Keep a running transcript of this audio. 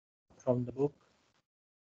from the book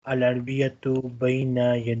AlArabiyyah Bayna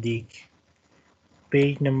Yadayk,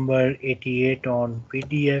 page number 88 on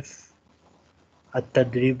PDF.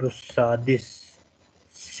 التدريب السادس,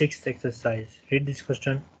 sixth exercise. Read this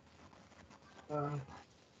question.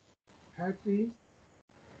 Happy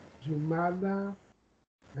Jumada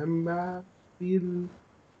Hamba fil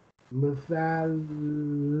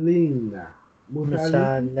Muthalina.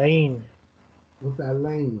 Misalain.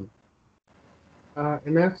 Muthalin.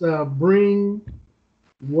 And that's bring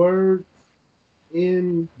words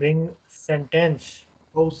in. Bring sentence.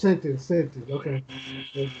 Oh, sentence. Okay.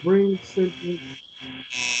 Let's bring sentence in.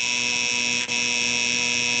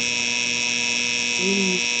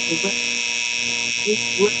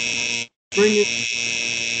 Bring it.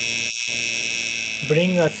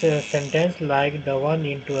 Bring a sentence like the one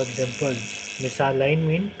into example. Misalain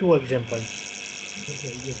mean two examples.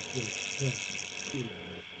 Okay, yes.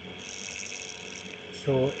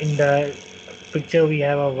 So in the picture we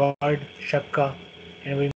have a word shakka,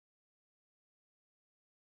 and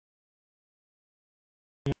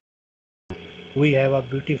we have a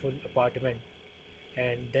beautiful apartment,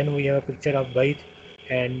 and then we have a picture of bait,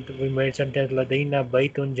 and we made sentence ladaina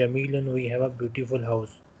baitun jamilun, we have a beautiful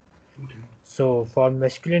house. Okay. So for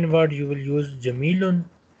masculine word you will use jamilun,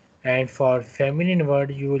 and for feminine word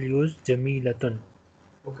you will use jamilatun.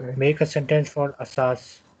 Okay. Make a sentence for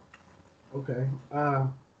asas. Okay.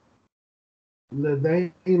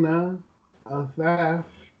 لدينا أثاث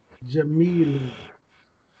جميل.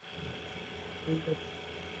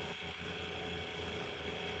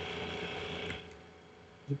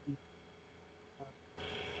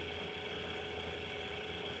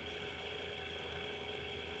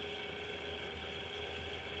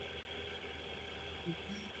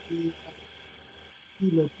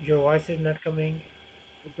 Your voice is not coming.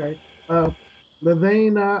 Okay.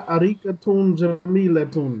 لدينا أريكة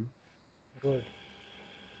جميلة. Good.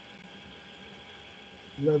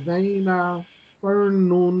 لدينا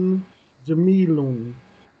فرن جميل.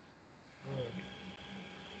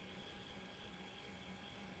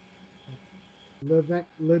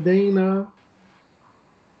 لدينا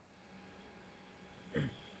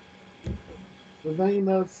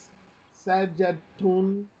سجة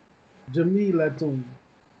جميلة.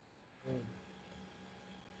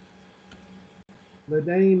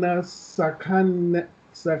 لدينا سكن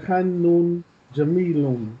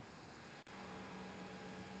جميل.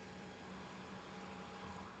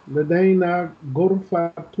 لدينا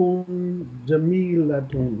غرفة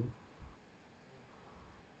جميلة.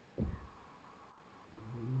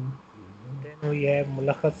 Then we have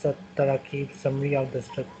mulakhas at-tarakib, summary of the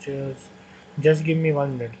structures. Just give me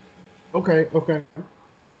 1 minute. Okay.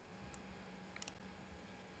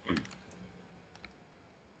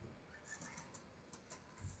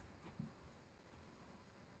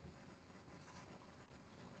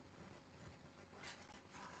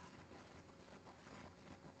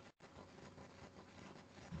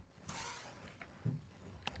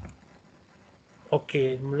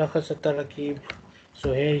 Okay, mulakhas at-tarakib.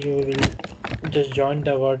 So here you will just join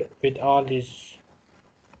the word with all these.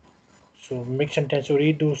 So make sentence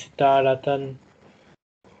uridu sitaratan.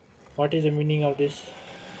 What is the meaning of this?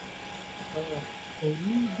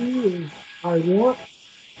 Uridu is I want.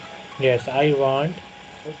 Yes, I want.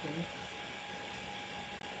 Okay.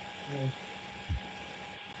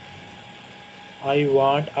 I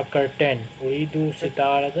want a curtain. Uridu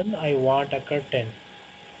sitaratan. I want a curtain.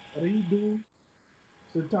 Uridu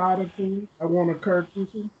sitaratu. I want a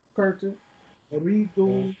curtain.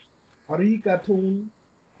 Uridu arikatun.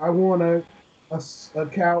 I want a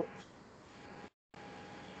couch.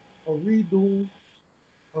 Uridu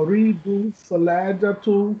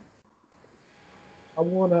salajatu. I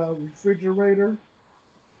want a refrigerator.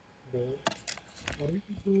 Good.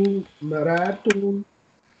 Uridu maratun.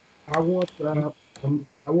 I want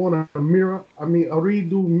a mirror. I mean,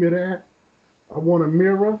 Aridu mirror. I want a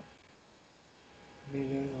mirror.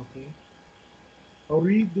 Okay.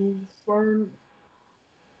 Aridu fern.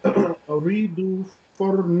 Aridu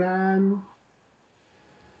fernan.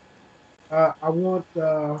 I want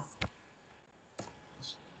a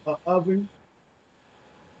oven.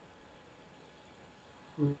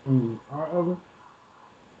 Our oven.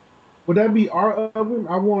 Would that be our oven?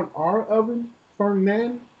 I want our oven.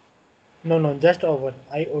 Fernan. No, just oven.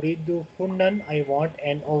 I uridu funnan. I want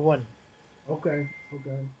an oven. Okay.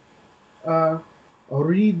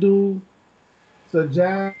 Aridu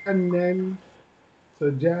sajanan.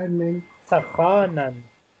 Sakhanan.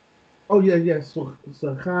 Oh yeah.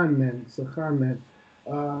 Sakhanan.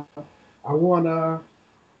 I want a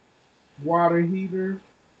water heater.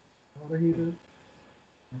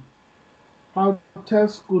 How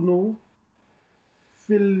taskunu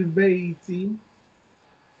fil bayti.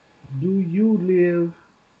 Do you live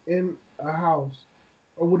in a house?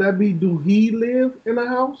 Or would that be do he live in a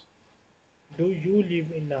house? Do you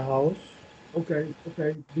live in a house? Okay,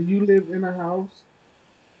 okay. Do you live in a house?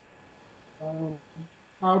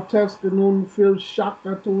 How taskunun fil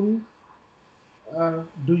shakatun.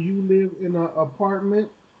 Do you live in an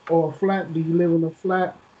apartment or a flat? Do you live in a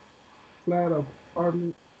flat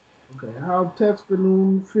apartment? Okay. How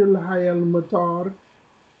taskunun fil hayal matar.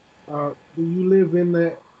 Do you live in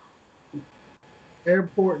the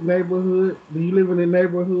airport neighborhood? Do you live in the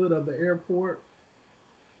neighborhood of the airport?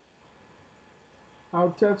 How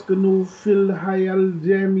taskunu fil hayal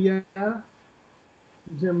jamiyati?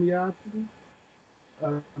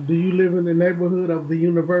 Do you live in the neighborhood of the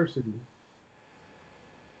university?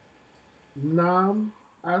 Nam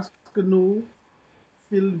askanu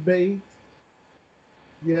fil bait.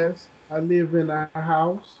 Yes, I live in a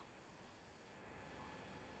house.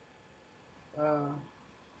 Uh,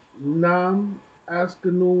 Nam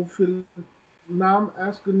askanu fil Nam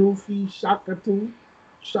askanu fi shakatun.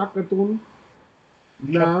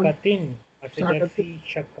 Nam Shakatin. What is that shakatun. fee?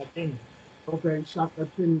 Shakatin. Okay,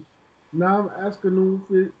 shakatin. Nam askanu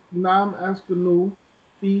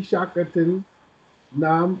fi shakatin.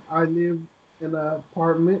 Nam, I live in an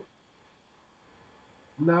apartment.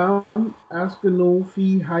 Nam askanu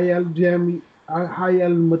fi hayal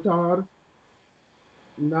matar.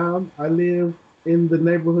 Nam, I live in the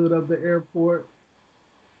neighborhood of the airport.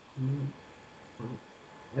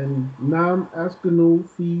 And Nam askanu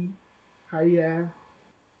fi haya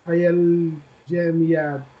hayal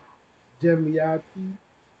jamiyati.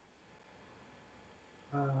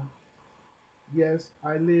 Uh, yes,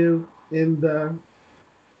 I live in the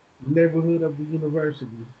neighborhood of the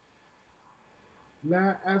university.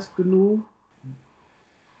 La askanu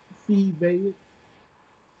fi bayt.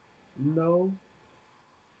 No,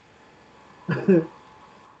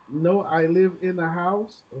 no, I live in a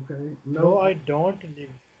house. Okay, No, no, I don't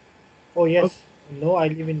live. Oh, o- yes. No, I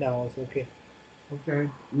live in the house. Okay. okay,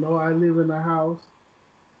 no, I live in a house.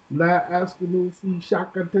 La askanu fi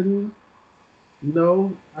shakatin.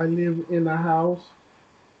 No, I live in a house.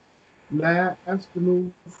 La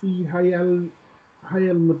askanu fi hayal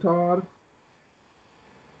matar.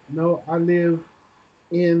 No, I live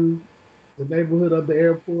in the neighborhood of the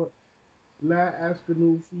airport. La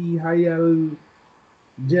askanu fi hayal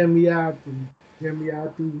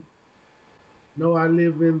jamiyati. No, I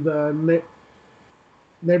live in the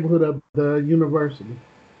neighborhood of the university.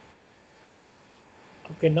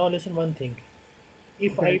 Okay, now listen one thing.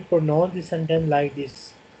 If I Okay, pronounce the sentence like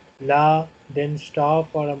this, la, then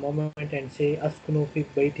stop for a moment and say askunu fi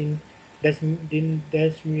baitin, does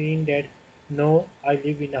mean that no, I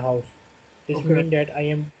live in a house. This okay, means that I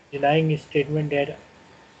am denying his statement that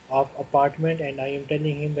of apartment and I am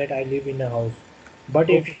telling him that I live in a house. But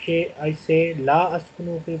if okay, I say la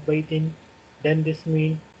askunu fi baitin, then this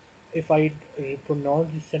means if I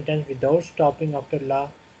pronounce this sentence without stopping after la,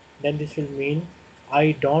 then this will mean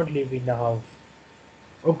I don't live in a house.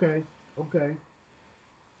 okay, okay,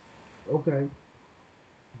 okay,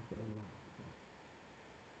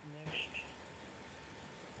 Next.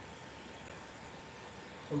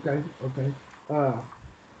 okay, okay. Uh,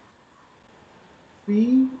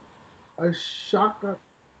 fi ashaka,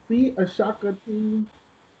 fi ashakati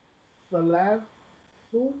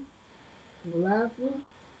thalathu, thalathu.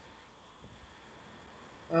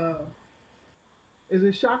 Uh, is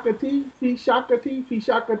it shakati? Fi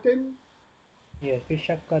shakatin, Yes, fi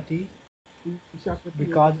shakkati fi shakati.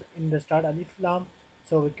 because in the start alif lam,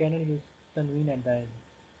 so we cannot use tanween at the end.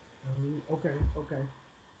 Okay, okay.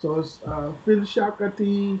 So it's fil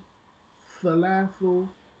shakati thalathu.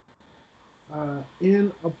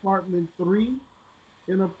 In apartment three.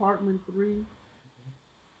 In apartment three.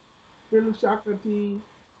 Fil shakati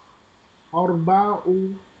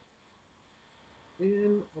arba'u.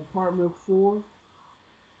 In apartment four.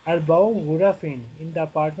 Arba'u ghurafin. In the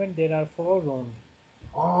apartment there are 4 rooms.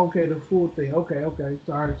 Oh, okay, the full thing. Okay, okay.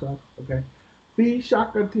 Sorry, sorry. Okay. Fi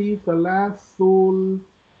shakati thalathu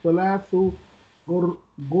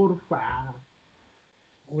gurfa. Uh,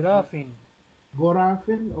 Ghurafin.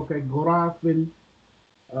 Gorafin. Okay, Gorafin.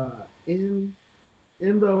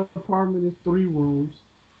 In the apartment is 3 rooms.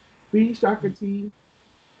 Fi shakati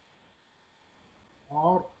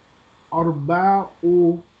ar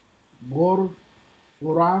arba'u ghur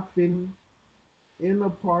ghurafin. In the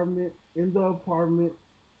apartment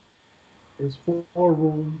is 4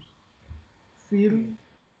 rooms. Yes. Fil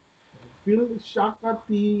fil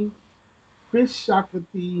shakati fish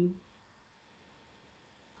shakati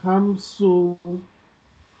kamsu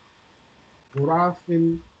غرف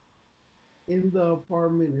in the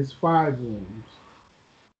apartment is 5 rooms.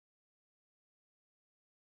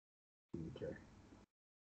 Okay.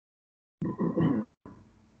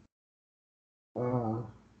 Uh,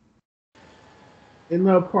 in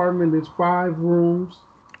the apartment is 5 rooms.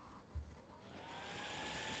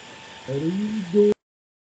 أريد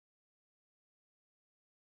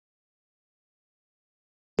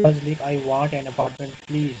Fazlik, I want an apartment,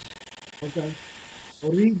 please. okay.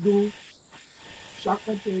 أريد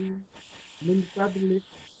شقة من فضلك.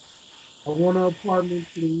 I want an apartment,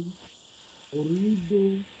 please.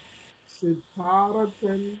 أريد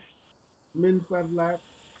ستارة من فضلك.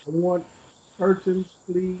 I want curtains,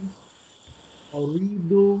 please.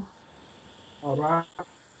 أريد أرا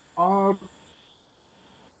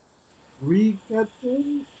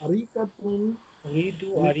أريكة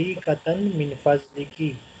Ridu من arikatan min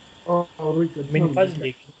fazliki. Min أريكة. Okay,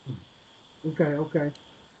 fazlik. okay, okay.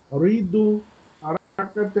 أريد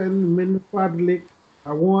أريكة من فضلك.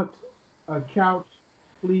 I want a couch,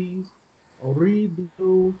 please. أريد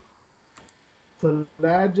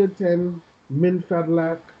ثلاجة من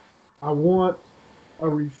فضلك. I want a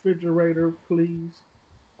refrigerator, please.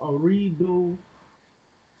 أريد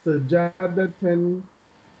سجادة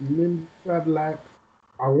من فضلك.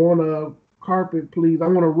 I want a carpet, please. I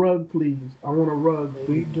want a rug, please. I want a rug,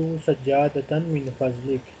 please. Ridu sajadatan min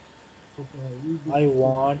fazlik. Okay, redo I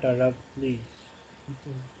want a rug, please.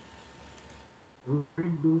 okay.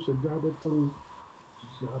 Redo سجادة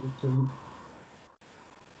سجادة.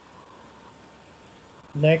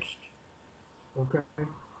 Next, Okay.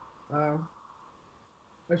 Uh,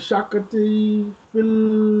 الشقة في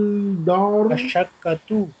الدار.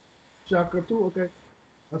 ashakatu شقة. Okay.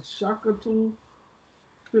 الشقة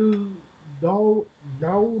في الدوري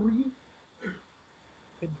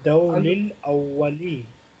bidawlil awwali.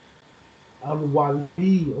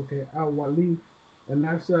 الأولي. Okay, الأولي. And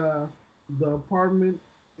that's the apartment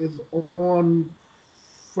is on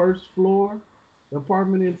first floor. The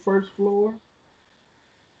apartment in first floor.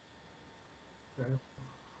 Okay.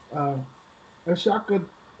 Uh, a shaka,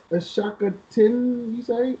 a shaka tin. You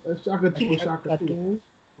say a shaka two, a shaka two. Ashakatu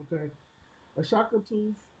Okay. A shaka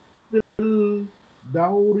two. Fil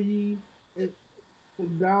dowry. It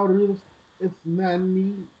dowry. It's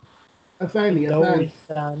nani. A thani. A bidawri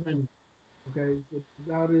thani. sani. Okay. So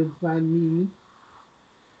dowry is thani.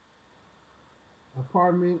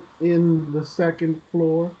 Apartment in the second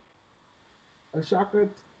floor. A shaka.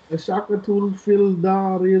 A shaka two. Fil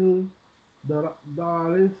dowry. The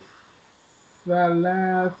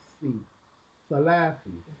ثلاثي.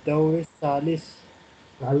 ثلاثي. Bidawri salis.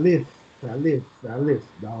 Salif, Salif, Salif,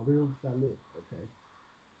 Darul Salif. Okay.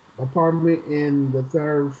 Apartment in the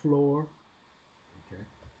third floor. Okay.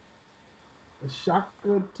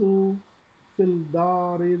 Shakatu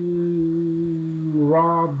Fildaril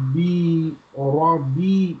Rabi.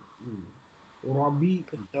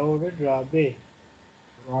 Bidawri rabe.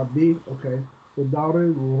 Rabi. Okay.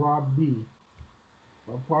 Fildaril Rabi.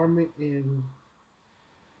 Apartment in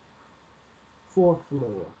fourth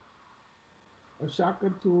floor.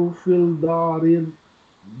 Shakatu Fildaril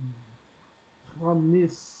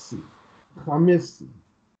Khamisi. Khamisi.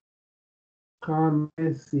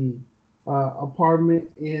 Messi,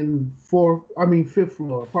 apartment in fifth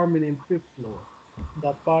floor. Apartment in fifth floor. The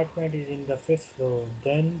apartment is in the fifth floor.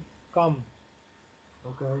 Then come.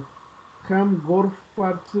 Okay. Kam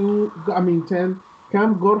Gorfatu, 10.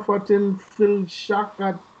 Kam Gorfatin Fil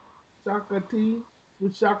Shakati,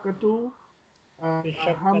 with Shakatu.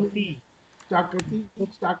 How many? Bishakati.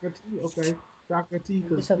 Shakati, okay. Shakati,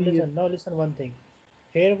 because Listen, T is, listen. Now listen one thing.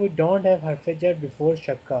 Here we don't have harfajar before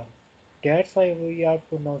shakka. That's why we are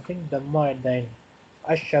pronouncing dhamma at the end.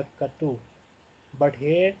 Ashakatu. But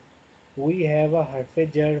here we have a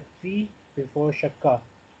harfajar fi before shakka.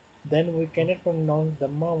 Then we cannot pronounce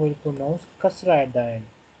dhamma, we'll pronounce kasra at the end.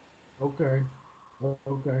 okay.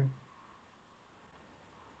 Okay.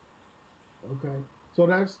 Okay. So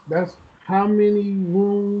that's how many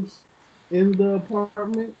rooms in the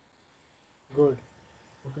apartment? Good.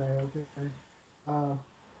 Okay, okay. Uh,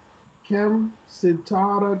 Kem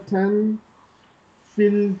Sitara Ten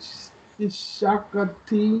Fil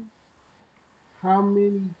Shakati. How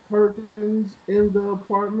many curtains in the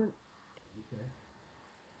apartment? Okay.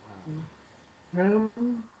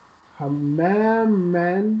 Kem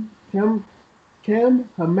Hamaman. Kem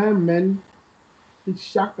Hamaman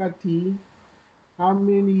Shakati. How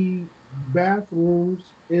many bathrooms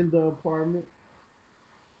in the apartment?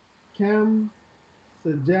 Kem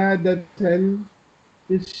Sajadatan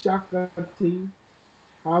Shakati.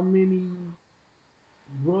 How many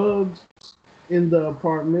rugs in the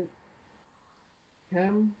apartment?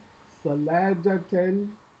 Kam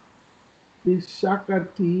Salajaten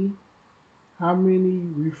Bishakati. How many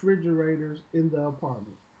refrigerators in the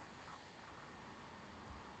apartment?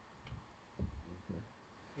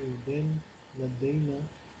 Okay. Then لدينا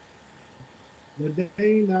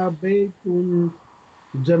Ladaina Baytun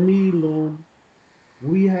Jamilun.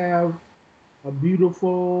 We have a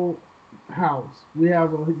beautiful house. We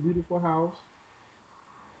have a beautiful house.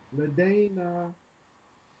 Ladaina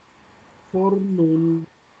Fornun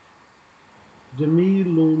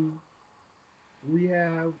Jamilun. We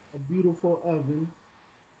have a beautiful oven.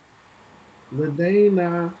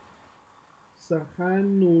 Ladaina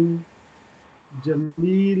Sahanun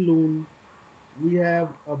Jamilun. We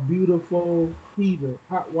have a beautiful heater,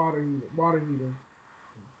 hot water heater.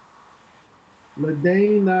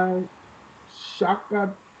 Ladaina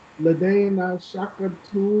Shaka Ladaina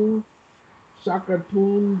Shakatun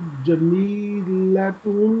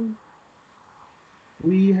Jamilatun.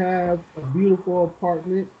 We have a beautiful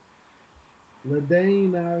apartment.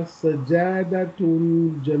 Ladaina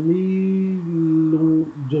Sajadatun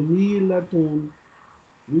Jamilatun.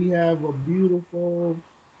 We have a beautiful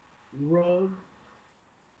rug.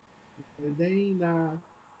 Ladaina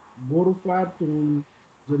Ghurfatun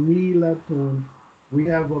Jamilatun. We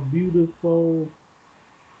have a beautiful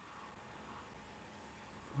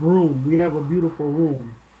room. We have a beautiful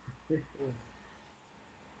room.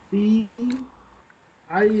 Fi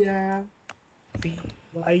Aya في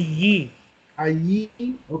أي Ayi.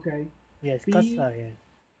 Okay. yes Fi كسرة يعني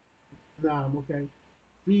Nam. Okay.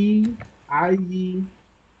 Fi Ayi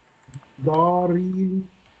Darin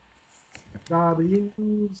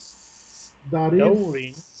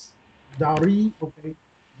دور Dari. Okay.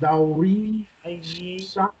 Dauri أي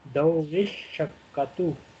Shak. دور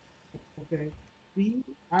الشقة Okay. Fi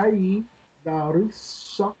Ayi Dari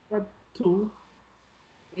Shakatu.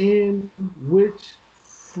 In which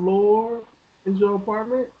floor is your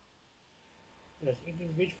apartment? yes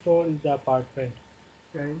in which floor is the apartment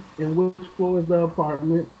Okay. In which floor is the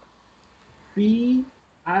apartment? Fi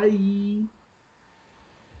Ayi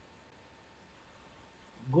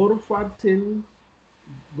Gorfatin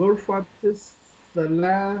Gorfatis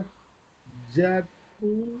Salajatun.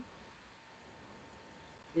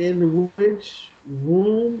 In which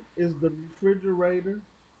room is the refrigerator?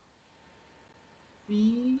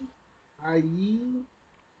 Fi Ayi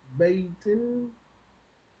Baitin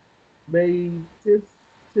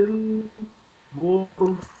Baitistil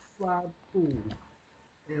Gorfatu.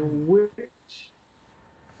 In which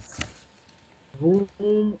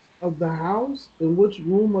room of the house? In which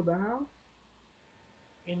room of the house?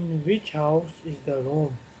 in which house is the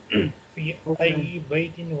room في Okay. أي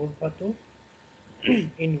بيت غرفة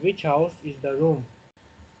in which house is the room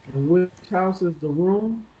In which house is the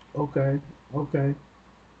room? Okay. Okay.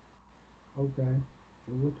 Okay.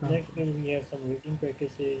 In which house? next we have some reading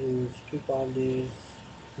practices we will skip all this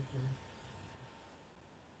Okay.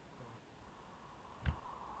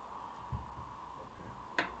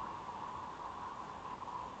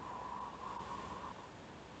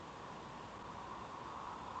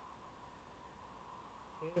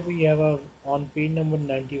 here we have a on page number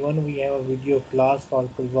 91 we have a video class for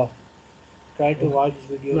Pulva try to Okay. watch this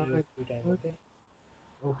video in your free time 91. okay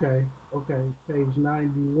Okay. Okay. Page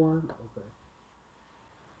 91. Okay.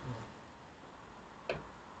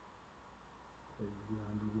 Page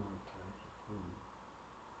 91.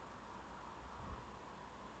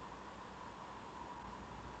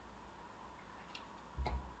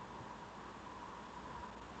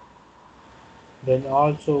 then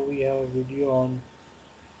also we have a video on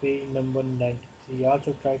page number 93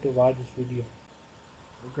 also try to watch this video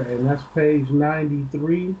Okay. And that's page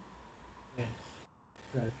 93. yes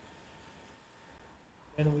Okay.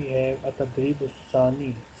 then we have a tadrib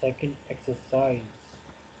usani second exercise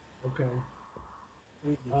Okay.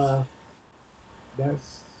 read this Uh,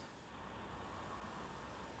 that's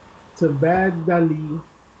Tabadali.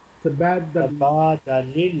 Tabadali.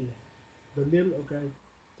 tabadalil The little. Okay.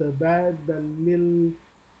 Tabadalil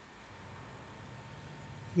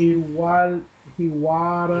Hiwara.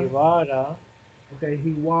 hiwara Okay.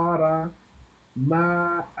 Hiwara.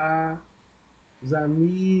 Ma'a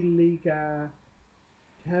Zamilika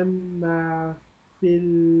Kama Fil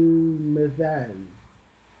Mithal.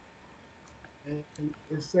 And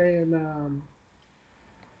it's saying,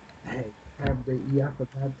 hey, tab the E, I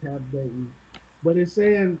forgot tab the E. But it's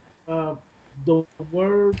saying the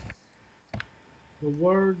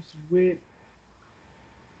words with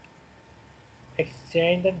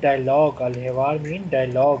exchange the dialogue al hiwar mean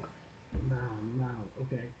dialogue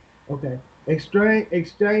okay. Okay.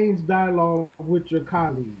 Exchange dialogue with your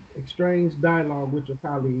colleague. Exchange dialogue with your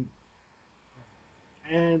colleague.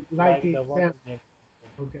 And like like the one example,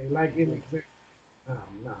 in okay, like in good. example.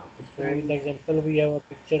 No, So in the example we have a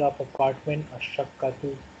picture of apartment,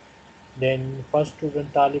 ashakkatu. Then first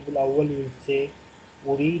student Talibul Awwal will say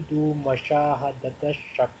Uridu mashahadata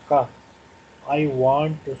shakka. I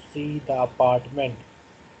want to see the apartment.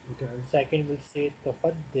 okay, Second will say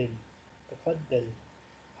tafaddal. Tafaddal.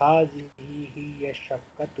 Hazihi hiya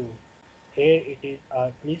shakkatu. Here it is,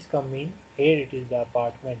 please come in. Here it is the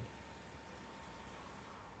apartment.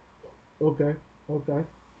 okay, okay,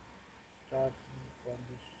 Start from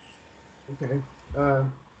this. okay. Uh,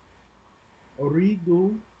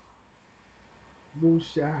 Uridu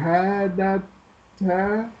mushahadata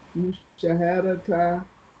mushahadata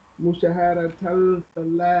mushahadatal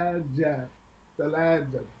thalaja.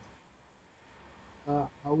 I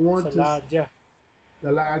want to Salaja.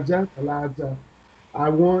 thalaja. I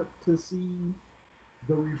want to see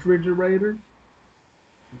the refrigerator.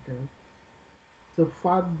 Okay.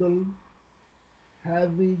 تفضل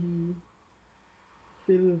هذه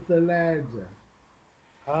في الثلاجة.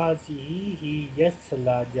 Hazihi hiya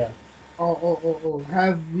salaja.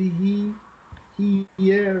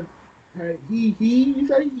 هذه هي you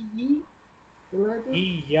say he ثلاجة.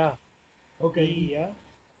 Hiya. Okay, he Hiya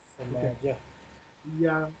okay salaja.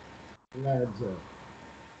 هي ثلاجة.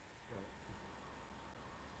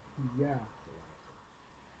 هي ثلاجة.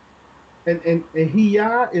 And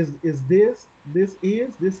hiya is this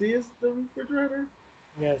is the refrigerator.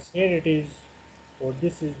 Yes, here it is. So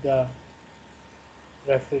this is the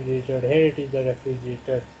refrigerator. Here it is the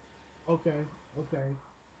refrigerator. Okay, okay.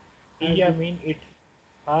 Hiya Has mean it.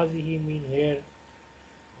 Hazihi mean here.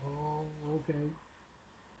 oh okay,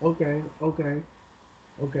 okay.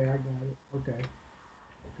 Okay, I got it. Okay,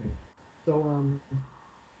 okay. So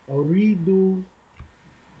Oridu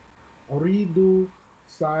Oridu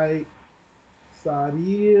Sai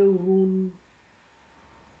Sarirun.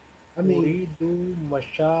 I mean, Uridu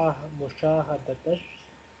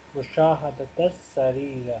mushahadatas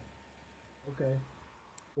sarira. okay.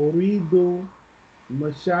 Oridu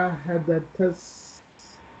Mashahadatas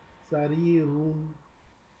Sarirun.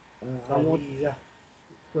 I want Sarira.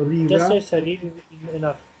 Just Sarira. say sarir is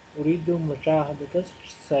enough. Uridu mushahadatas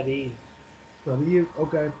sarir. Sarir.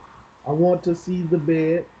 Okay. I want to see the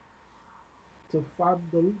bed.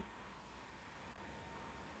 Tafaddal.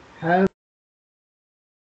 Have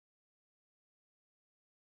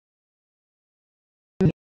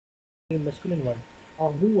Masculine one.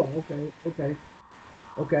 Ahua. Okay, okay,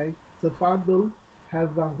 okay. Tafaddal. Have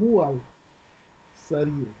Ahua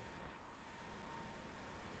Sarir.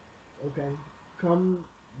 Okay. Come.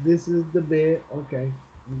 This is the bed. Okay.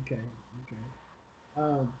 Okay. Okay.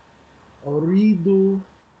 Um. Oridu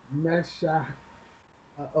Masha.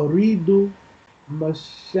 Oridu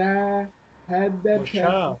Mashahadata.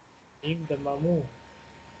 Musha. In the mamu.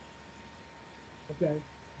 Okay.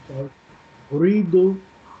 Okay. Oridu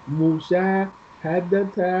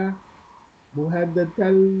Mushahadata.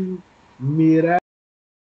 Muhadatal Mira.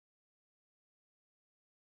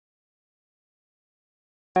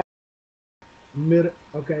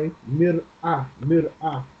 Okay. Mir'ah.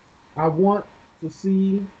 I want to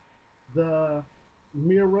see the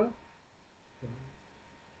mirror. Okay.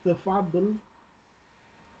 تفضل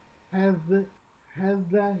هذا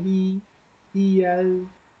هي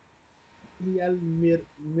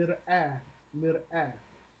مرآة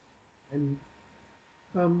and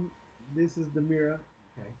come this is the mirror.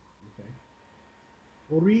 Okay, okay.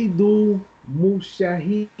 أريد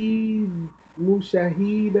مشاهدة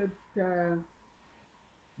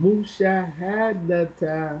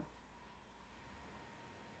مشاهدة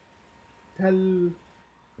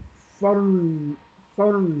الفرن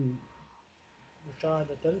فرن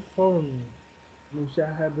Mushahadatal form.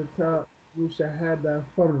 مشاهدة مشاهدة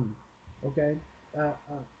فرن. Okay.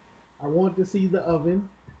 I want to see the oven.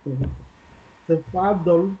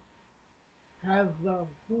 تفضل هذا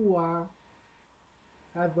هو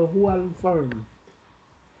هذا هو الفرن.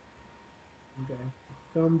 Okay.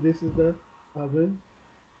 Come, this is the oven.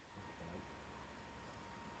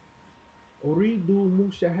 أريد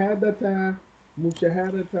مشاهدة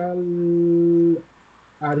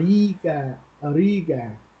الأريكة.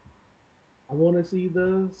 I want to see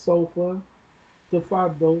the sofa.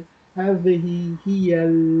 تفضل هذه هي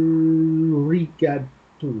الريكة.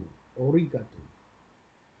 أريكة.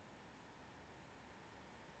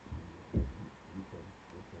 Okay.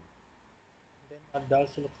 Okay. Then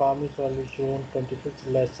الدرس الخامس والعشرون 25th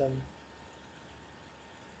lesson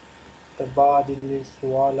تبادل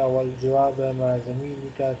السؤال والجواب مع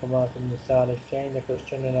زميلك كما في المثال الثاني. The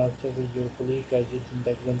question and answer with your colleague as is in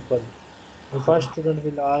the example. The Okay. first student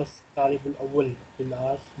will ask طالب الأول will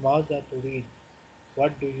ask ماذا تريد.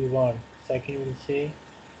 what do you want? Second will say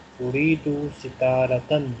Uridu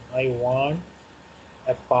sitaratan. I want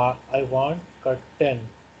curtain.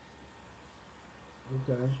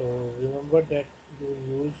 Okay. So remember that you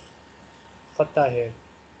use fatah here.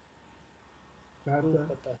 Do Kata.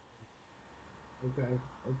 fatah. Okay.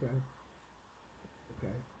 Okay.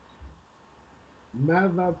 Okay.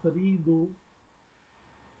 ماذا تريد?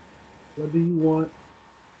 What do you want?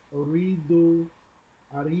 أريد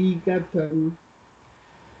أريكة.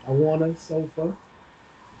 I want a sofa.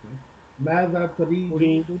 Okay. ماذا تريد؟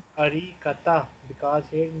 Uridu arikata. Because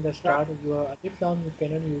here in the start of your alif lam you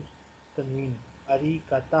cannot use tanween.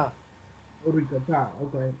 Arikata. أريكة.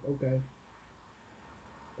 Okay. Okay.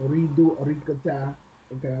 أريد أريكة.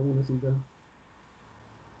 Okay. I want to see the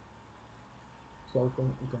sofa.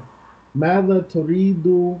 Okay. ماذا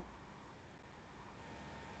تريد?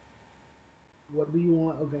 What do you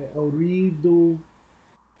want? Okay. أريد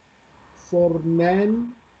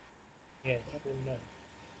فرنان. Yes, full none.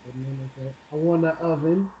 Okay. I want an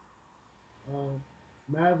oven.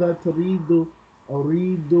 ماذا تريد؟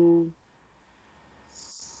 أريد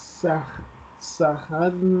سخ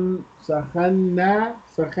سخنا Safanan.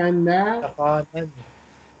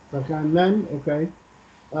 سخنا. Okay.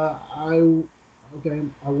 I okay.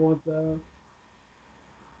 I want the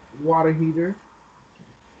water heater.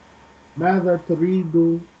 ماذا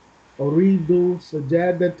تريد؟ أريد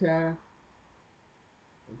سجادة.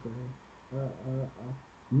 Okay.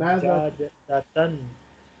 ماذا Jadatan.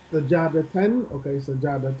 سجادة. Okay,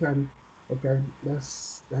 سجادة. Okay,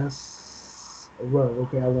 that's a rug.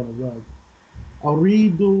 Okay, I want a rug.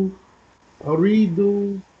 أريد أريد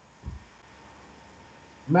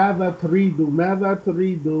ماذا تريد؟ ماذا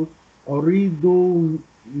تريد؟ أريد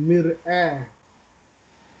مرآة.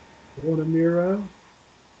 I want a mirror.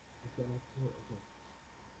 Okay, okay.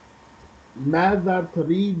 ماذا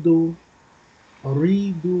تريد؟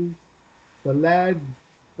 أريد ثلاج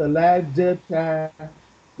ثلاجة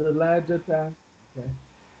ثلاجة. Okay.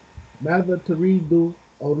 ماذا تريد؟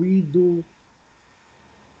 أريد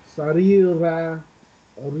سريرا.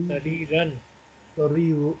 أريد Sariran.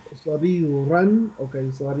 صريرا. Okay,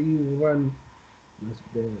 صريرا. That's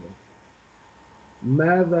bad.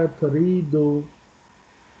 ماذا تريد؟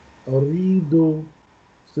 أريد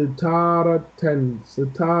ستارة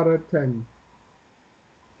ستارة.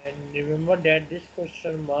 And remember that this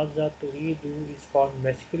question Maza Turidu is for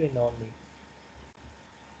masculine only.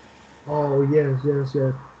 Oh yes, yes,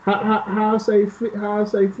 yes. How I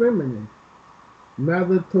say feminine? ماذا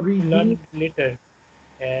Learn تريدين؟ it later.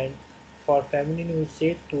 And for feminine we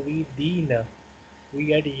say Turidina.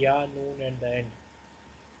 We add ya noon at the end.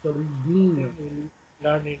 Okay, تريدين. we'll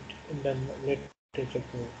learn it in the later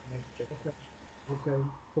chapter, next chapter. Okay, okay.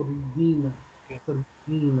 تريدين. Okay.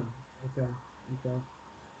 تريدين. Okay, okay.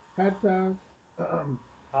 حتى Hati.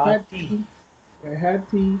 هاتي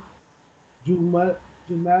هاتي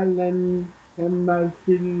جمالا كما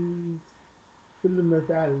في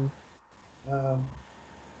المثال. Uh,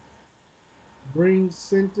 bring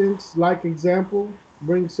sentence like example.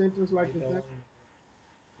 Bring sentence like With our, example.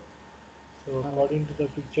 so Uh, according to the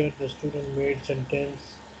picture, the student made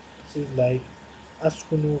sentence. This is like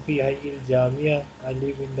Askunu fi Hayil Jamia. I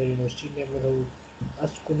live in the university neighborhood.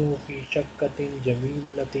 Askunu fi Shakkatin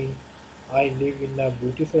Jamilatin. I live in a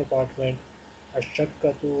beautiful apartment.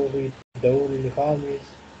 Ashakkatu fi Dawr Khamis.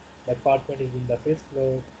 The apartment is in the fifth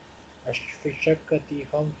floor. Fi Shakkati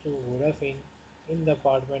Khamsu Ghurafin. In the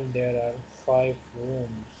apartment there are five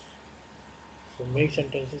rooms. So make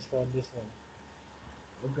sentences for this one.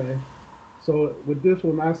 okay. So with this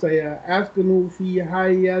one, I say askanu fi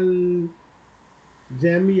hayal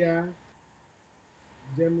jamia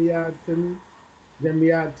jamiatin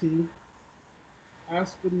jamiati.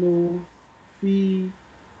 Askanu fi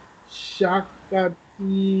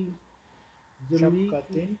shakati jami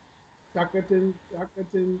Shakkatin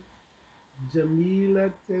shakatin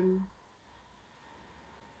jamilatin.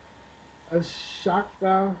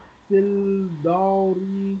 الشقة في دار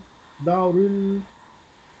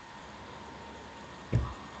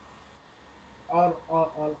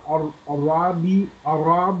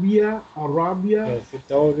العربية. Yes,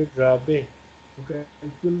 without it, Rabe. Okay,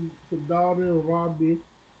 في الدار الرابع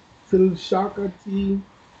في الشقة.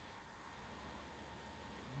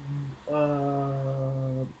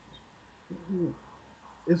 uh,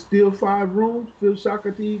 it's still 5 rooms. Phil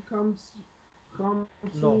Shakati comes No,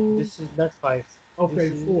 to. this is not five. This Okay,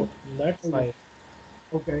 is four. not Okay, five.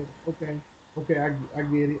 okay. Okay, I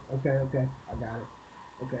get it. Okay, I got it.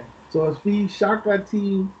 Okay, so it's Fi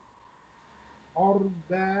Shakati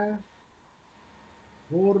Orba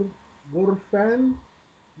Gor Gorfan.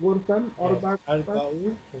 غرفة Yes. أربع غرف.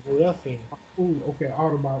 Arba'u ghurafin. Okay,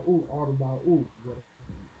 أربع غرف.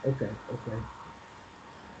 Okay.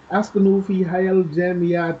 أسكن في هاي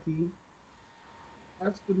الجامعات.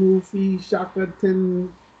 أسكن في شقة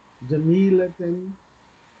جميلة.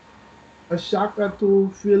 الشقة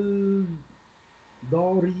في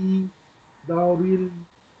الدار دار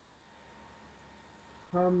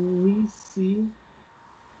الخامس.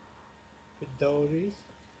 في الدوري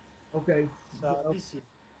Okay. السادس.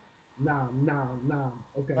 نعم.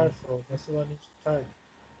 Okay. Therefore, this one is third.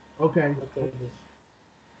 Okay. Look at this.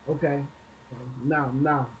 Okay.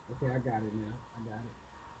 Now. Okay, I got it now. I got it.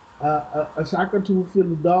 الشقة في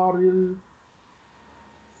الدار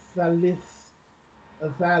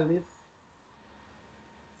الثالث.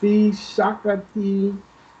 في شقة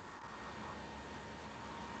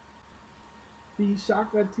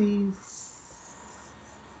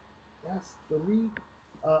that's three.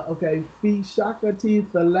 Okay. في شقة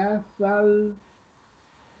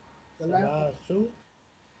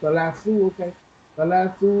Salasu Okay.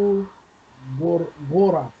 ثلاث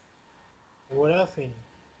غرف. ghurafin.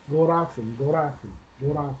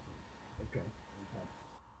 غرف. Okay.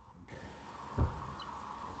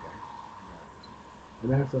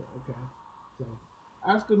 And that's okay. So,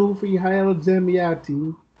 أسكن في هاي الجامعات.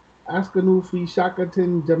 أسكن في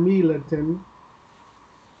شقة جميلة.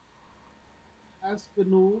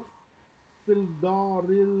 أسكن في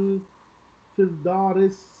الدار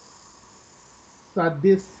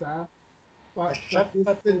السادسة.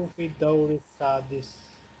 الشقة في الدور السادس.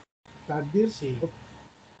 سادس. سي.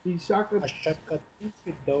 في شقة الشقة في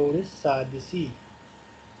الدور السادس.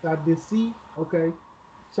 سادسي. Okay.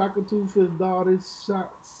 شقة في الدار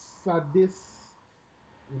السادس.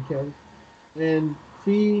 Okay. And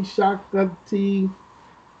في شقة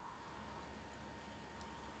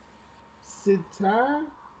ستة.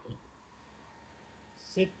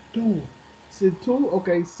 Sittu.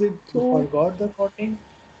 Okay, You Situ. forgot the counting?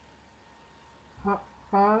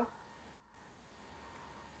 Huh?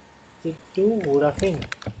 Sittu ghurafin.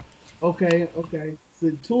 Okay.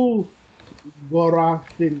 Situ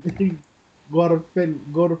Gorafin.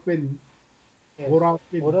 Gorfin. Yes. Ghuraf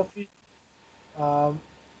is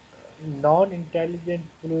non-intelligent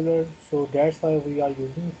plural, so that's why we are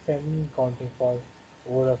using feminine counting for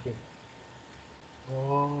ghurafin.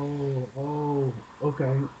 Oh.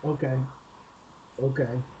 Okay. Okay.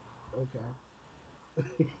 Okay. I got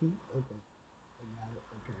it. Okay.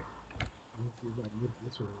 Let me see if I can get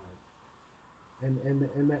this one right. And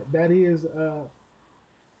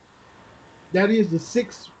that is the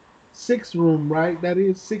sixth room, right? That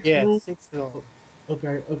is sixth Yes, room. 6 room.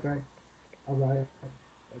 Okay. All right.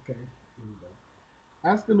 Okay. Here we go.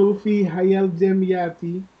 أسكن في حي الجامعات.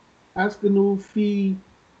 أسكن في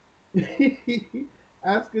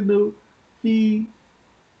أسكن في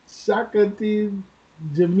شقة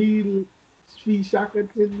جميل في شقة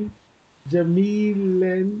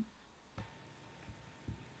جميلا.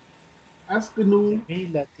 أسكن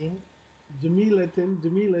Jamilatin.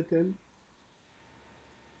 جميلة.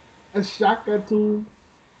 الشقة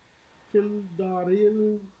في الدار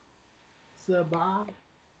السبعة.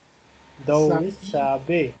 Dauris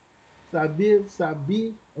sabe.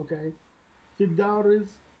 سبي. Okay. في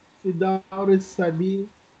الدار السبي.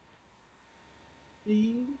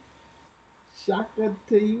 في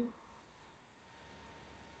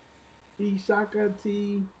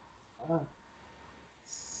شقة uh,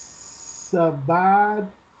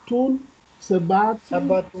 Sabatun.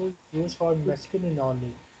 Sabatu is used for masculine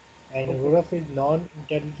only, and Okay. ghuraf is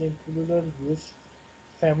non-intelligent plural used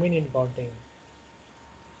feminine counting.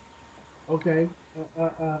 Okay.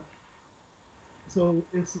 So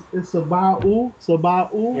it's Sabau.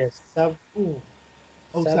 Yes, sabu.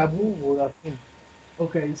 Oh, Sabu Sabu. ghurafin.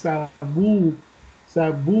 Okay, Sabu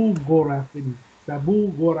Gorafin. Sabu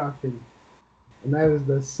Gorafin. And that is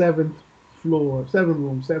the seventh floor. Seven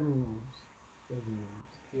rooms.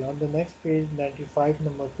 Okay, on the next page, 95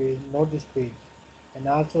 number page, note this page. And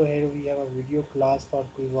also here we have a video class for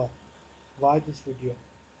Quiva. Watch this video.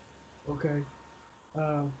 Okay.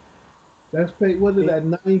 Uh, that's page, what is Page that,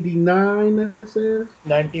 99 that says?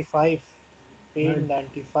 95. Page Nine.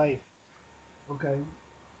 95. Okay.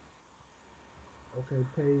 Okay,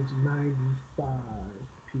 page 95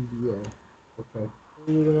 PDF. Okay.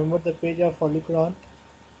 Do you remember the page of Holy Quran?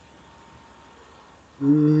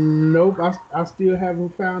 Nope, I still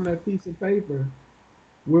haven't found that piece of paper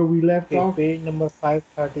where we left Okay, off. page number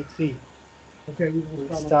 533. Okay, we're gonna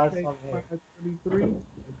We'll start on start page from here. 533.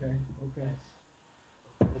 Okay. Yes.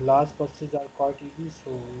 The last verses are quite easy, so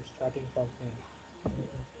we're starting from here.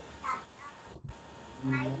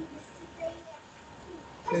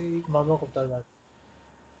 Page Mama Kuptar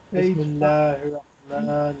Page 5.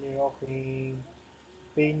 Bismillahirrahmanirrahim.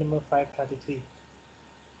 Page number 533.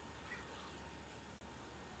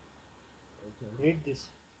 Okay. Read this.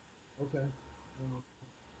 Okay.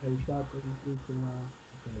 Page 533 to line.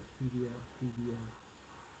 Okay. PDF.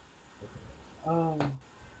 Okay.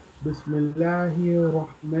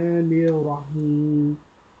 Bismillahirrahmanirrahim.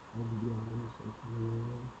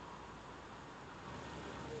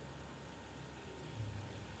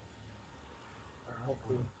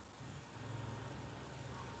 Okay.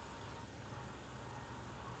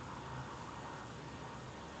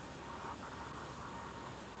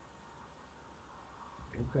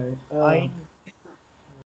 Okay. Ein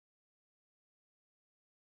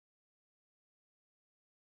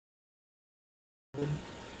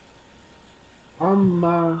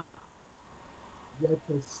Amma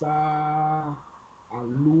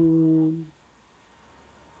yatasaalun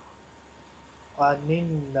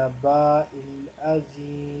Anin Naba'il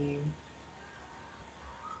Azim.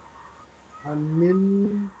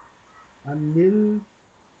 anil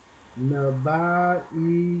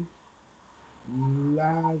nabai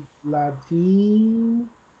latin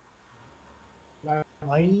Ein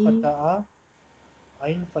latin Fata'a.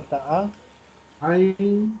 Ein Fata'a.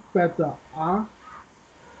 ain fata'ah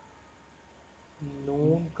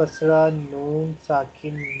Noon Kasra. Noon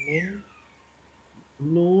Sakin Nin.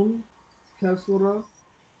 nun kasra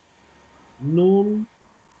nun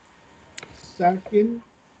sakin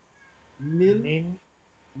nin Nin.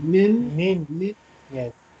 nin Nin. nin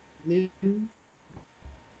Yes. nin.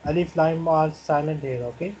 Alif Lam are silent here,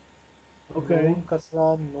 okay? Okay. Noon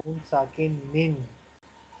Kasra. Noon Sakin Nin.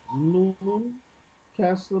 Nun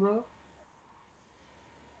kasra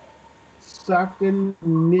sakin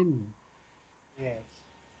nin Yes.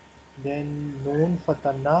 Then Noon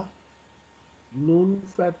Fatana. nun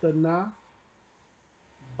fatana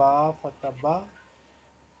Ba Fataba.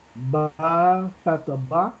 ba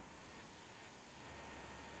fataba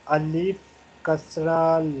Alif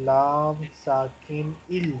Kasra Lam Sakin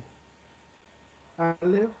Il.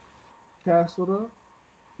 alif kasra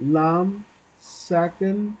lam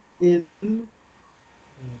sakin il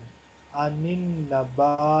Anin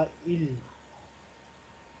Naba'il.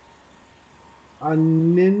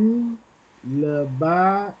 anin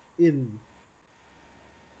labail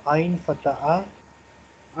Ain Fata'a.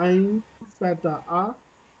 ain fata'a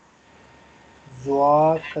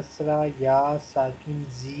Zwa Kasra Ya Sakin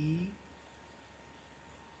Z.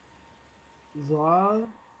 zal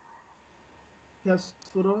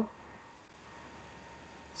kasra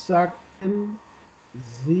sakin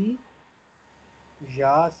z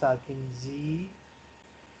Ya Sakin Z.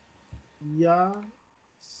 ya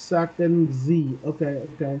sakin z. Okay.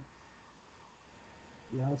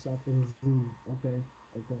 Ya sakin z. Okay.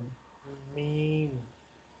 Mim.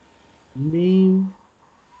 Meme.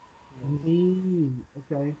 Yes.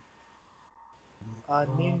 Okay.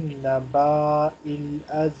 Anin Naba'il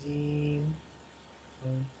Azim.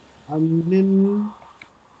 Okay. Anin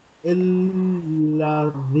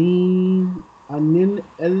الذين anin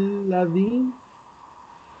الذين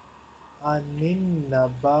Anin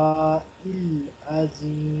Naba'il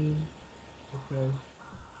Azim. okay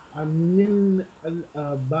anin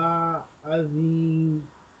الآباء عظيم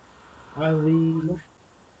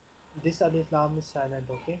This Alif Lam is silent,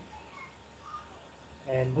 okay?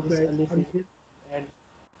 And this okay Alif is anin and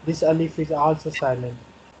this Alif is also silent.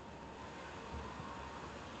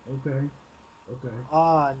 okay so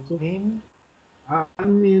Anin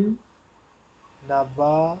anin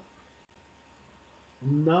Naba'il.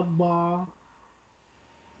 naba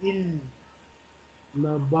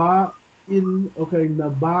nabail okay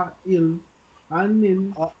nabail anin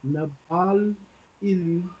nabal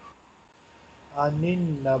il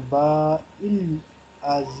Anin Naba'il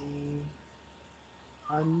Azim.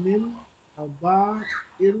 anil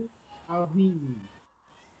abail azim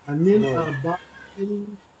anil Good. abail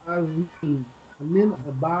azim anil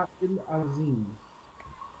abail azim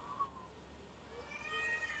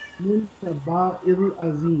anil abail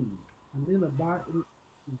azim anil abail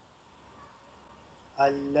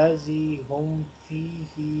الذي هم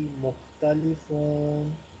فيه مختلفون.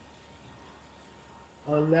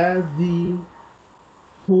 alladhi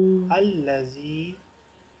hum الذي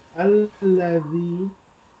alladhi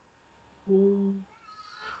hum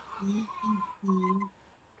fihi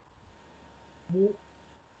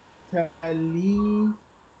muktalifun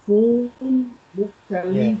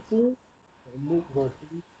yes, muktalifun good.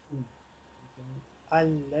 muktalifun okay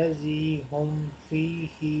الذي هم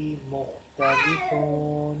فيه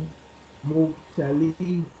مختلفون.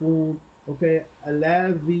 مختلفون okay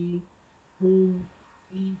الذي هم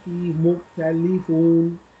فيه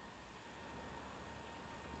مختلفون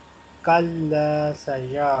كلا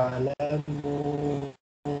سيعلمون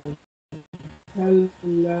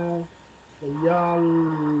كلا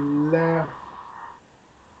سيعلمون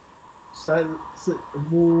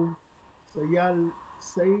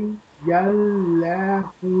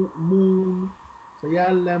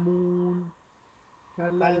سيعلمون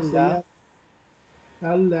كلا كلا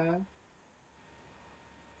كلا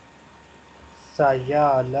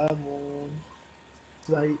سيعلمون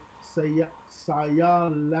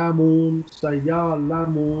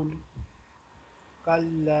سيعلمون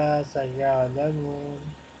كلا سيعلمون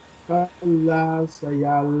كلا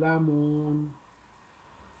سيعلمون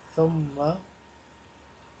ثم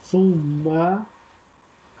ثم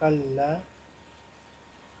كلا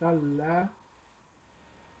كلا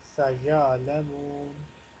سيعلمون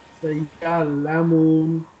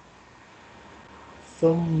سيعلمون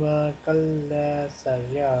ثم كلا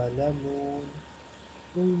سيعلمون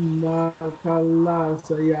ثم كلا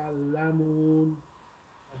سيعلمون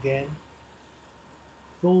again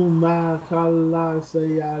ثم كلا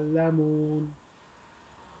سيعلمون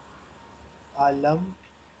ألم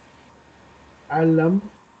علم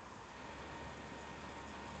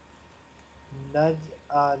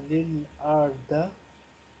نجعل الأرض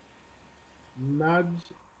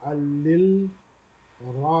نجعل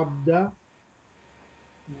الأرض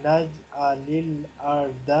نجعل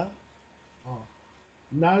الأرض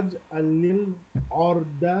نجعل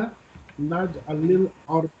الأرض نجعل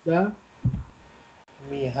الأرض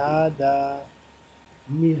مهادا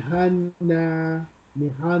مهنا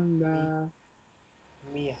مهنا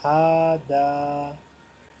مهادا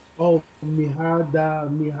أو مهادا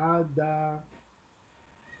مهادا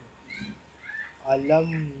ألم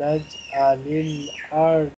نجعل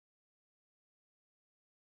الأرض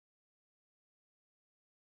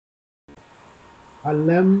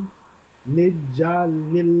ألم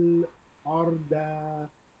نجعل الأرض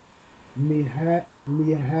مهادا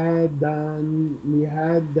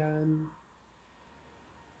مهادا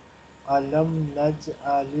ألم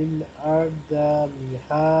نجعل الأرض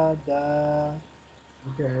مهادا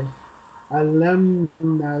Okay. ألم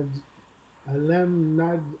ألم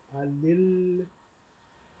نجعل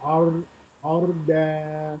الأرض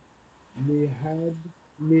مهاد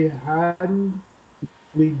مهادا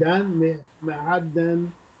مهادا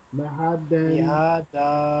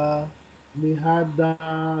مهادا مهادا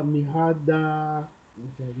مهادا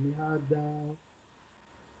okay. مهادا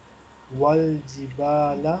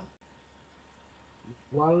والجبال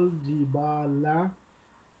والجبال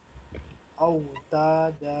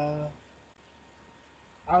أوتادا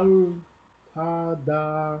أوتادا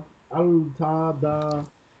أوتادا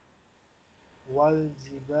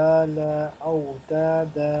والجبال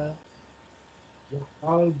أوتادا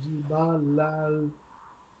والجبال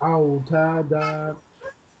أوتادا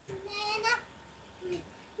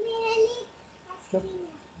شوف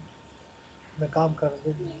मैं काम कर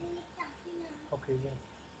रही हूँ okay yeah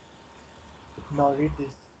now read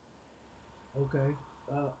this Okay.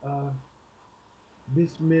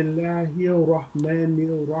 بسم الله الرحمن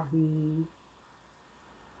الرحيم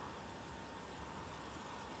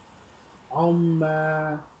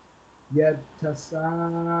عما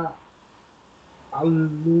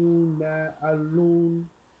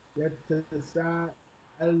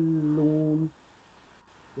يتساءلون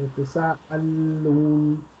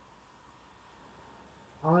يتساءلون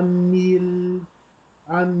عن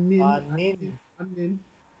عن آنين عن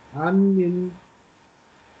عن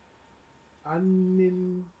عن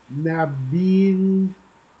النبي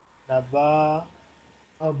نبا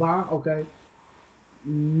أبا okay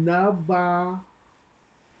نبأ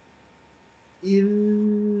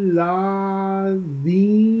الذين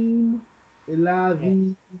yeah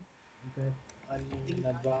الذي okay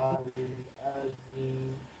النبا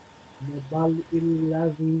الذي نبأ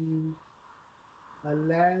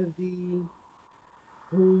الذي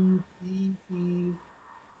هم فيه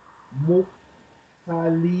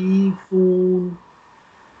مختلفون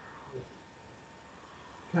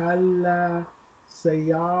كلا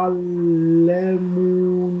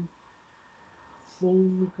سيعلمون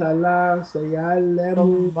ثم كلا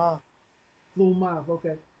سيعلمون ثم ثم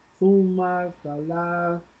okay ثم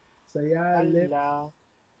كلا سيعلم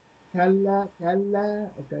كلا كلا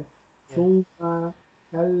okay yeah ثم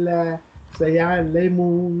كلا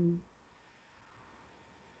سيعلمون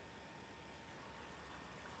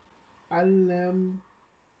ألم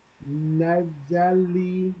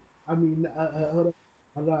نجلي I mean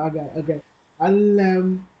hold on I got okay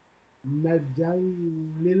ألم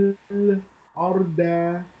نجل الأرض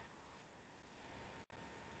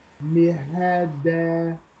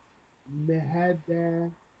مهادا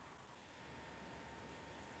مهادا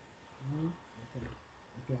okay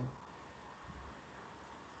okay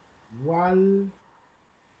wal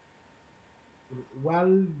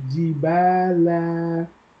jibala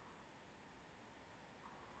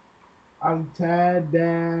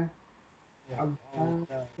altada Yeah,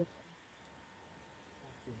 okay,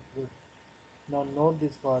 good. Now note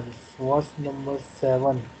this verse. Verse number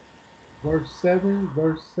 7 verse 7.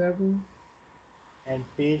 and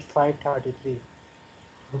page 533.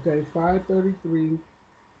 Okay, 533,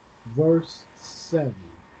 verse 7.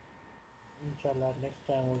 Inshallah, next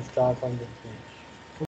time we'll start from this page.